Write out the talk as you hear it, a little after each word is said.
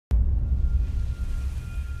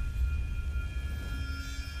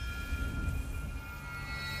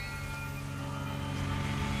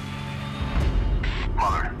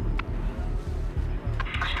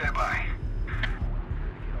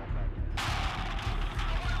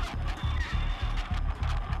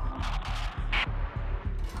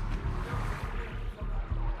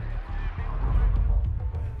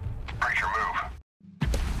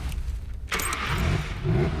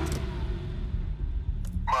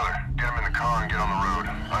car and get on the road.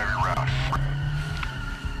 I have your route.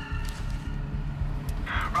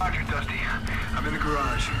 Roger, Dusty. I'm in the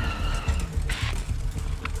garage.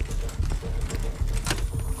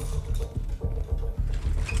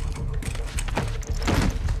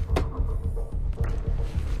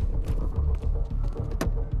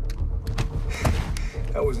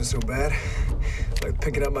 That wasn't so bad. Like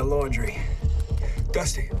picking up my laundry.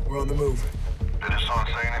 Dusty, we're on the move. Did his son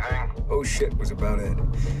say anything? Oh shit was about it.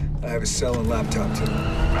 I have his cell and laptop too.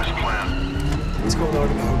 Best plan. What's going on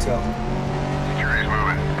in the hotel? Security's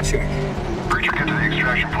moving. Check. Preacher, get to the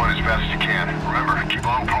extraction point as fast as you can. Remember, keep a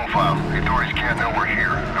low profile. The authorities can't know we're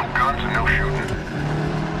here. No guns and no shooting.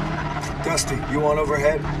 Dusty, you on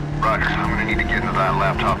overhead? Roger, I'm gonna need to get into that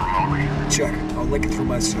laptop remotely. Check. I'll link it through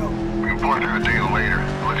my cell. We can pour through the data later.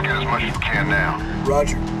 Let's get as much as we can now.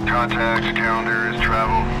 Roger. Contacts, calendars,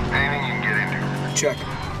 travel, anything you can get into. Check.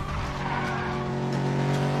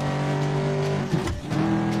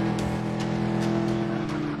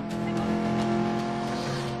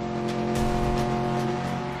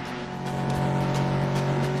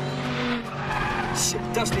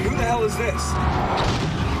 Shit, Dusty, who the hell is this?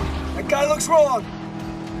 That guy looks wrong!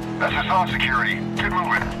 That's his own security. Get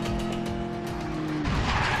moving.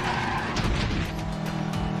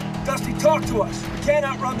 Dusty, talk to us. We can't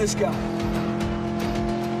outrun this guy.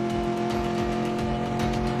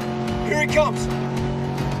 Here he comes.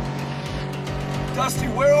 Dusty,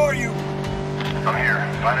 where are you? I'm here.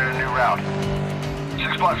 Finding a new route.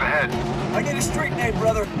 6 blocks ahead. I need a street name,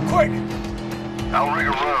 brother. Quick! I'll rig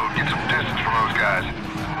a road. Get some distance from those guys.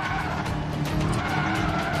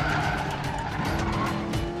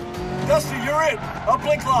 Dusty, you're in. I'll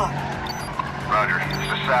blink line. Roger.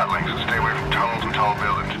 This is Satlink, so stay away from tunnels and tall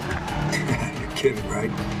buildings. You're kidding,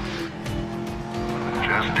 right?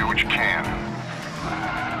 Just do what you can.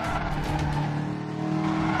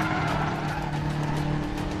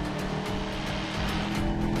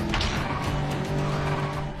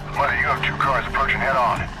 Buddy, you have 2 cars approaching head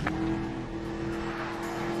on.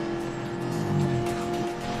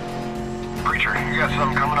 Preacher, you got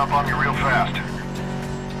something coming up on you real fast.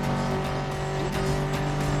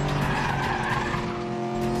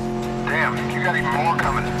 Damn, you got even more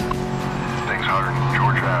coming. Things harder than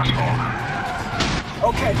Georgia asphalt.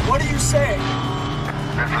 Okay, what are you saying?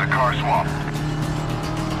 Head for the car swap.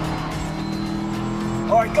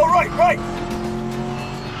 All right, go right, right!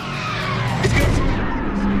 He's good.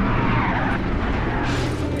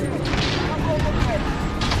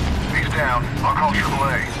 He's down. I'll call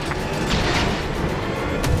AAA.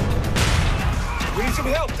 We need some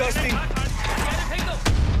help, Dusty.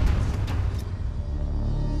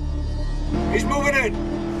 He's moving in.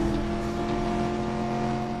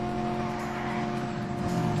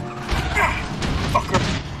 Fucker.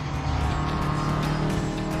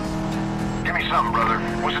 Give me something, brother.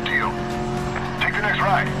 What's the deal? Take the next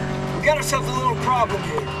ride. We got ourselves a little problem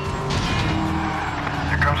here.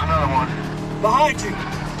 Here comes another one. Behind you.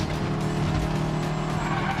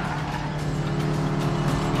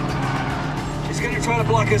 He's gonna try to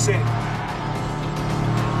block us in.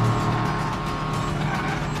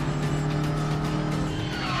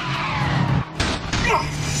 Ah,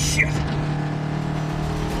 shit.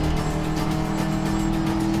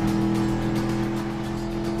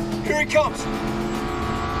 Here he comes.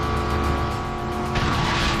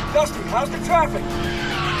 Dusty, how's the traffic?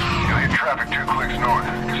 You'll hit traffic 2 clicks north.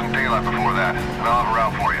 Get some daylight before that, and I'll have a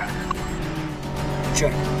route for you.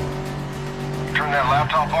 Check. Turn that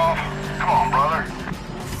laptop off? Come on, brother.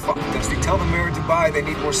 Fuck, Dusty, tell the mayor of Dubai they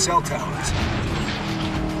need more cell towers.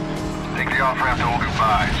 Take the off-ramp to Old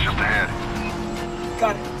Dubai. It's just ahead.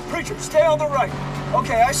 Got it. Preacher, stay on the right.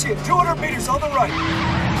 Okay, I see it. 200 meters on the right.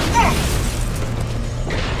 Ah!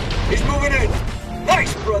 He's moving in.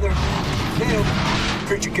 Nice, brother. Nailed it.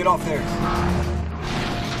 Preacher, get off there.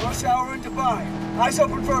 Rush hour in Dubai. Eyes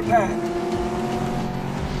open for a pad.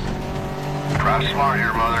 Drive smart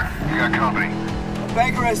here, mother. You got company. A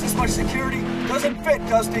banker has this much security? Doesn't fit,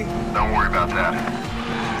 Dusty. Don't worry about that.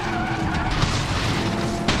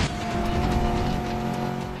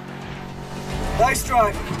 Nice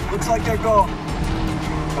drive. Looks like they're gone.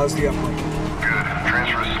 How's the uplink? Good.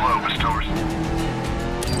 Transfer is slow, but still...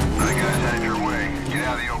 Other guys headed your way. Get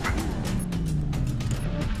out of the open.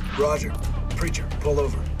 Roger. Preacher, pull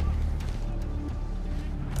over.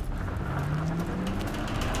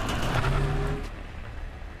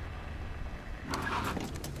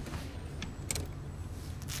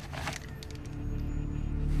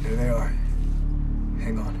 There they are.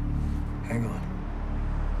 Hang on. Hang on.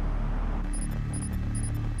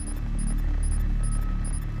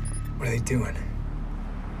 What are they doing?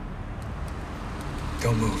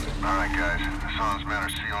 Don't move. Alright, guys. Hassan's men are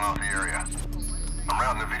sealing off the area. I'm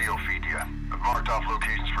routing the video feed to you. I've marked off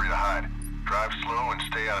locations for you to hide. Drive slow and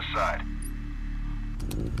stay out of sight.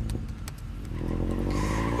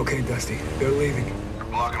 Okay, Dusty. They're leaving. They're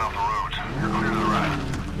blocking off the roads. You're clear to the right.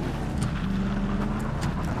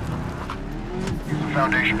 Use the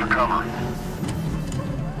foundation for cover.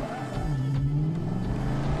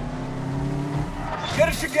 Get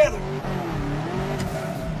us together!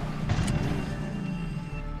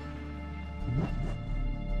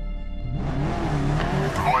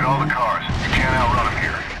 Avoid all the cars. You can't outrun them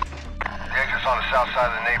here. The exit's on the south side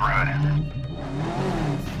of the neighborhood.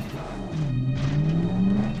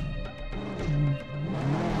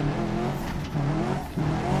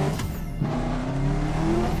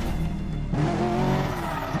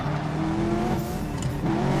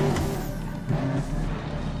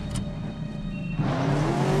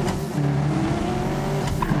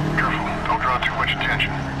 Careful. Don't draw too much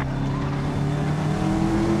attention.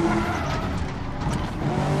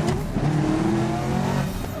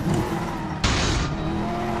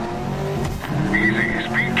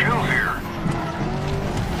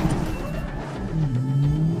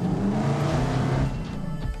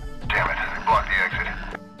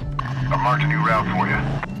 Marked a new route for you.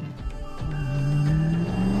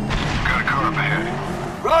 Got a car up ahead.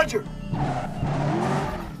 Roger!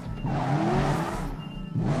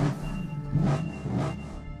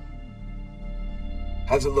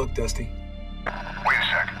 How's it look, Dusty? Wait a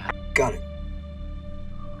sec. Got it.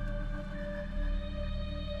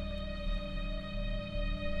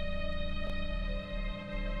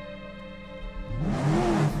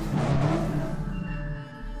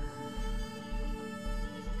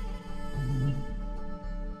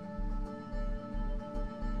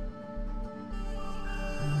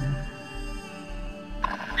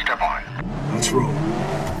 Step on it. Let's roll.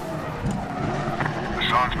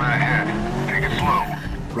 Hassan's men ahead. Take it slow.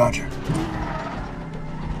 Roger.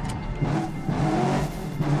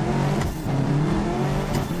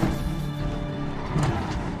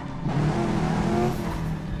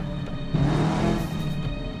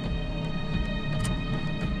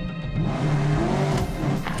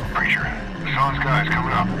 Preacher, Hassan's guys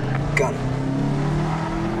coming up. Got it.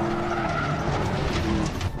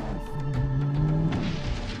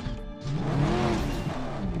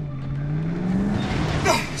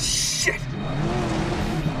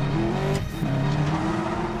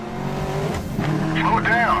 Slow it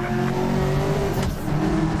down.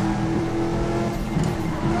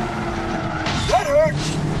 That hurt!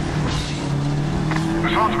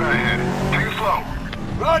 Hassan's men ahead. Take it slow.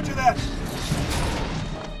 Roger that!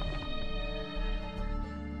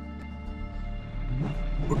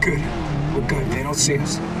 We're good. We're good. They don't see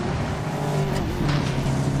us.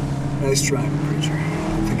 Nice driving, Preacher. I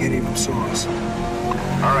don't think any of them saw us.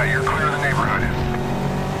 All right, you're clear of the neighborhood.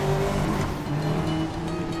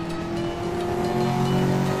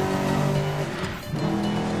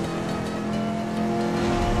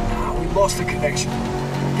 Lost the connection.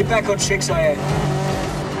 Get back on Sheikh Zayed.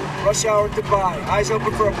 Rush hour at Dubai. Eyes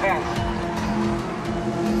open for a path.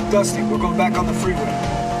 Dusty, we're going back on the freeway.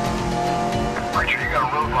 Preacher, you got a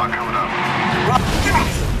roadblock coming up.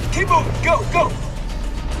 Keep moving. Go, go.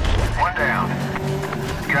 One down.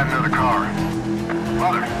 Got another car.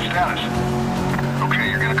 Mother, status. Okay,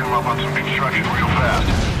 you're gonna come up on some construction real fast.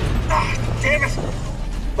 Ah, damn it.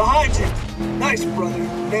 Behind you. Nice, brother.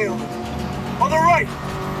 Nailed it. On the right.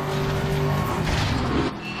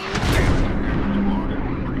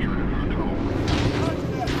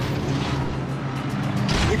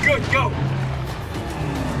 Good, go!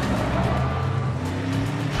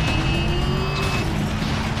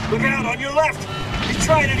 Look out, on your left! He's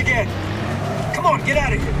trying it again! Come on, get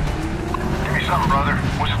out of here! Give me something, brother.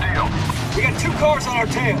 What's the deal? We got 2 cars on our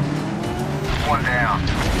tail! One down.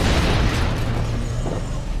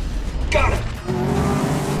 Got it!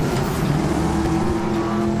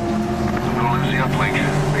 Go in the uplink.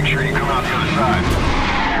 Make sure you come out the other side.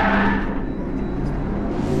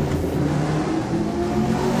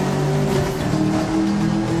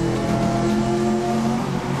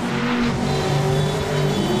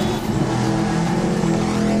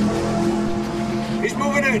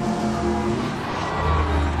 Moving in.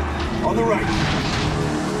 On the right.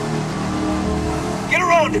 Get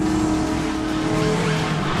around him.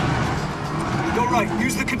 Go right.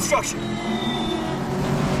 Use the construction.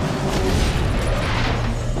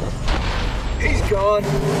 He's gone.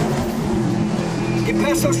 Get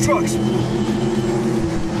past those trucks.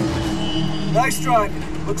 Nice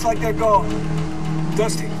driving. Looks like they're gone.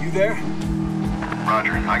 Dusty, you there?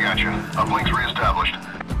 Roger, I got you. Uplink's reestablished.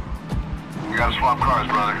 You gotta swap cars,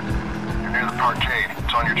 brother. You're near the parkade.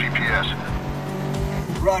 It's on your GPS.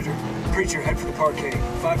 Roger. Preacher, head for the parkade.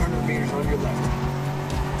 500 meters on your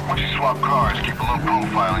left. Once you swap cars, keep a low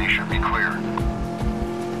profile and you should be clear.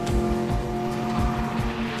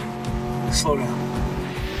 Slow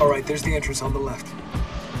down. All right, there's the entrance on the left.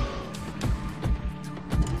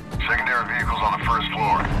 Secondary vehicles on the first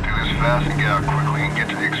floor. Do this fast and get out quickly and get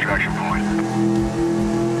to the extraction point.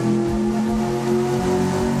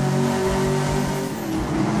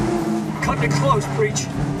 Cutting it close, Preach.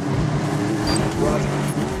 Roger.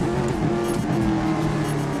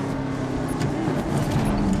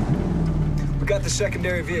 We got the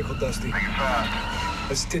secondary vehicle, Dusty. Make it fast.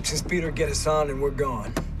 Let's ditch the speeder, get us on, and we're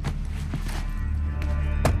gone.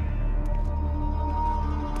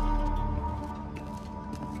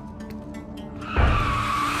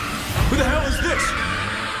 Who the hell is this?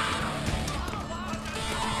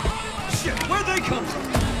 Shit, where'd they come from?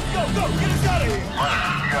 Go, get us out of here! Leonard,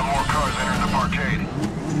 you got more cars entering the parkade.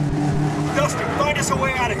 Dusty, find us a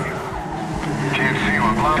way out of here. Can't see you,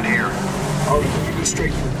 I'm blind here. All right, we go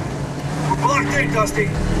straight for that. We're blocked in, Dusty.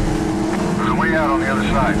 There's a way out on the other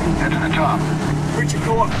side. Head to the top. Preacher,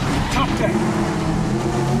 go up. Top deck.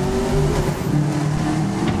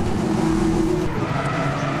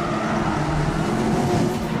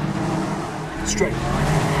 Straight.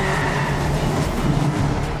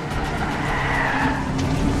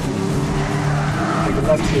 Take a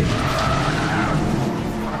left here.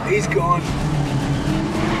 He's gone.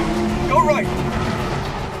 Go right.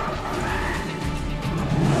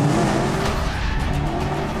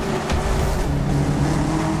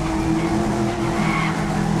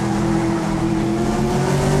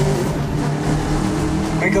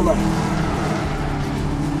 Make a left.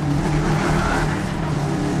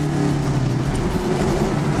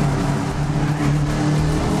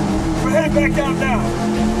 We're headed back down now.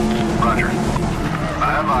 Roger. I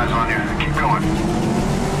have eyes on you. Keep going.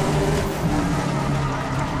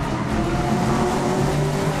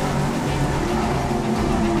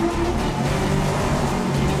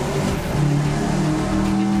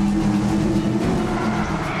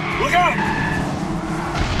 Look out!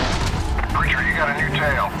 Preacher, you got a new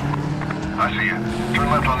tail. I see you. Turn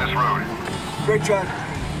left on this road. Great job.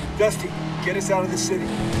 Dusty, get us out of the city.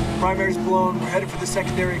 Primary's blown. We're headed for the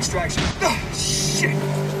secondary extraction. Shit!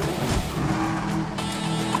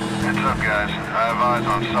 Heads up, guys. I have eyes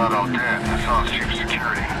on Medal dead. That's on chief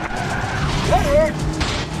security. That hurt!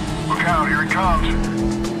 Look out, here it comes.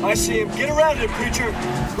 I see him. Get around it, Preacher.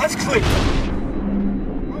 Let's clear.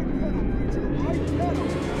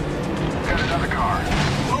 Got another car.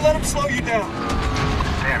 Don't let him slow you down.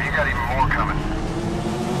 Damn, you got even more coming.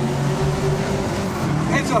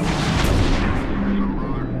 Heads up. What's up,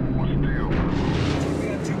 brother? What's the deal? We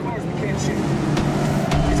got two cars we can't shoot.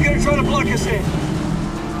 He's gonna try to block us in.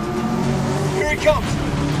 Here he comes.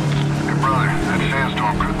 Hey, brother, that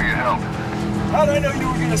sandstorm could be a help. How'd I know you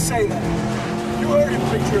were gonna say that? You heard him,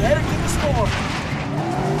 Preacher. Headed to the storm.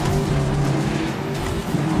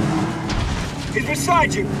 He's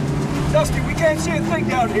beside you. Dusty, we can't see a thing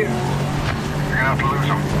down here. You're gonna have to lose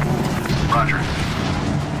him. Roger.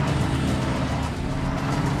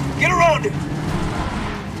 Get around it.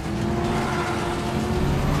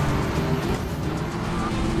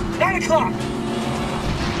 Nine o'clock.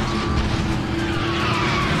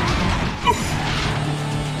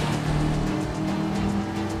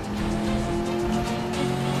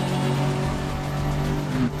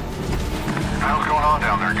 How's going on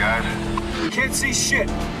down there, guys? Can't see shit.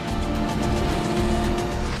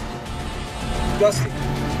 Dusty. I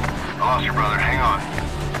lost your brother. Hang on.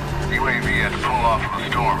 UAV had to pull off from the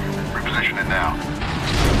storm. Reposition it now.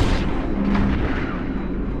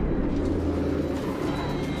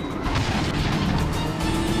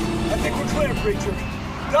 I think we're clear, Preacher.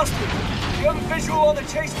 Dusty, you have a visual on the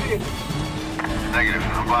chase vehicle. Negative.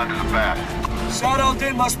 I'm blind as a bat.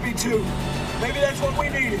 Medal must be too. Maybe that's what we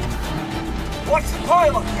needed. Watch the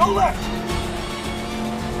pilot. Go left.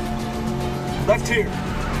 Left here.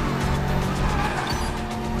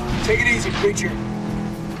 Take it easy, Preacher.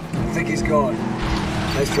 I think he's gone.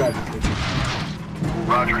 Nice driving, Preacher.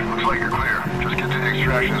 Roger. Looks like you're clear. Just get to the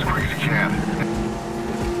extraction as quick as you can.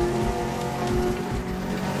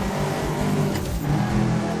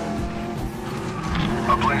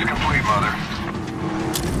 Uplinks complete, Mother.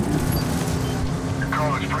 Your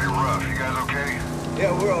car looks pretty rough. You guys okay?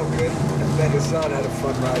 Yeah, we're all good. I bet Hassan had a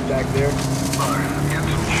fun ride back there. Mother, get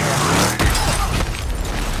some chambers.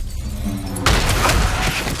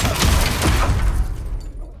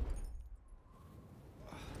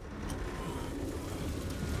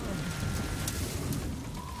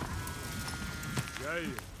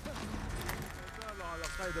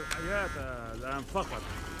 قيد الحياة الآن فقط.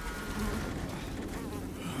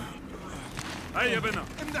 هيا بنا.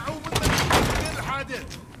 امنعوا من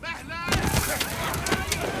الحادث. مهلا.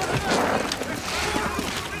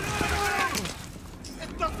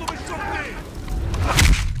 اتصلوا بالشرطة.